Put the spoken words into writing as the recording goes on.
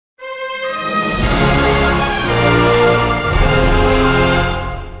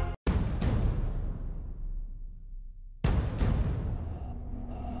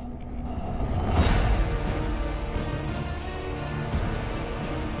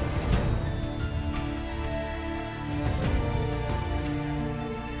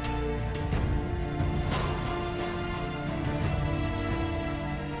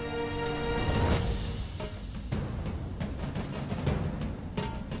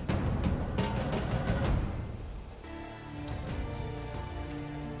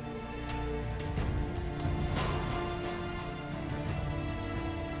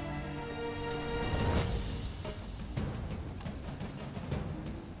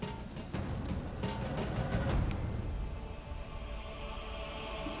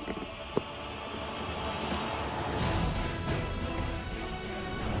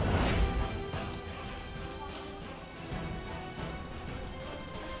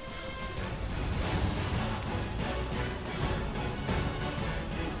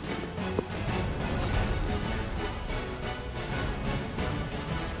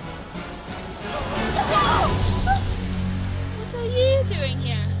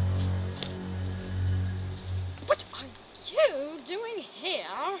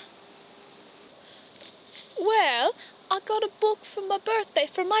got a book for my birthday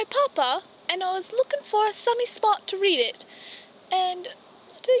from my papa, and I was looking for a sunny spot to read it. And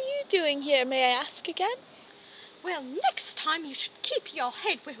what are you doing here, may I ask again? Well, next time you should keep your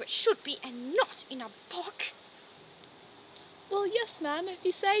head where it should be and not in a book. Well, yes, ma'am, if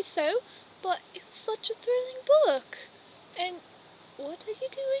you say so, but it was such a thrilling book. And what are you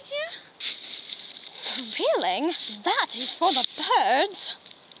doing here? Thrilling? That is for the birds.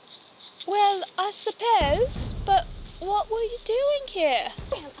 Well, I suppose, but what were you doing here?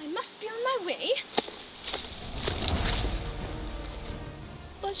 Well, I must be on my way.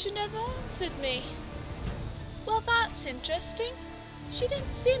 Well, she never answered me. Well, that's interesting. She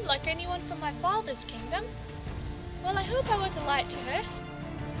didn't seem like anyone from my father's kingdom. Well, I hope I was a light to her.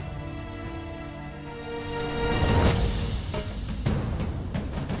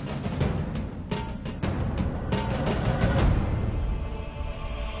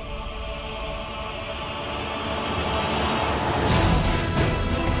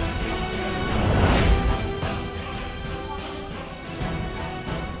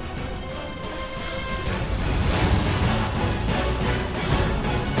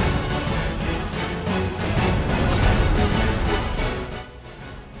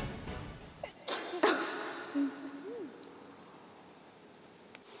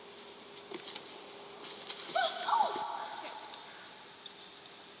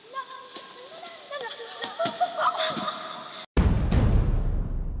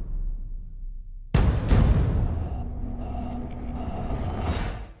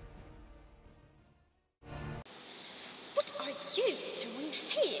 What are you doing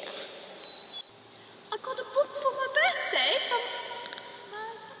here? I got a book for my birthday from my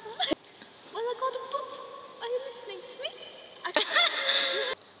papa. Well, I got a book. Are you listening to me?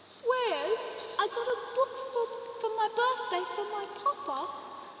 Well, I got a book for my birthday from my papa.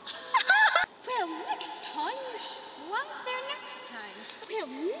 Well, next time you should... Why is there next time? Well,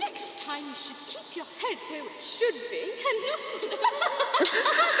 next time you should keep your head where it should be and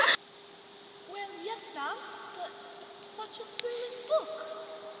not...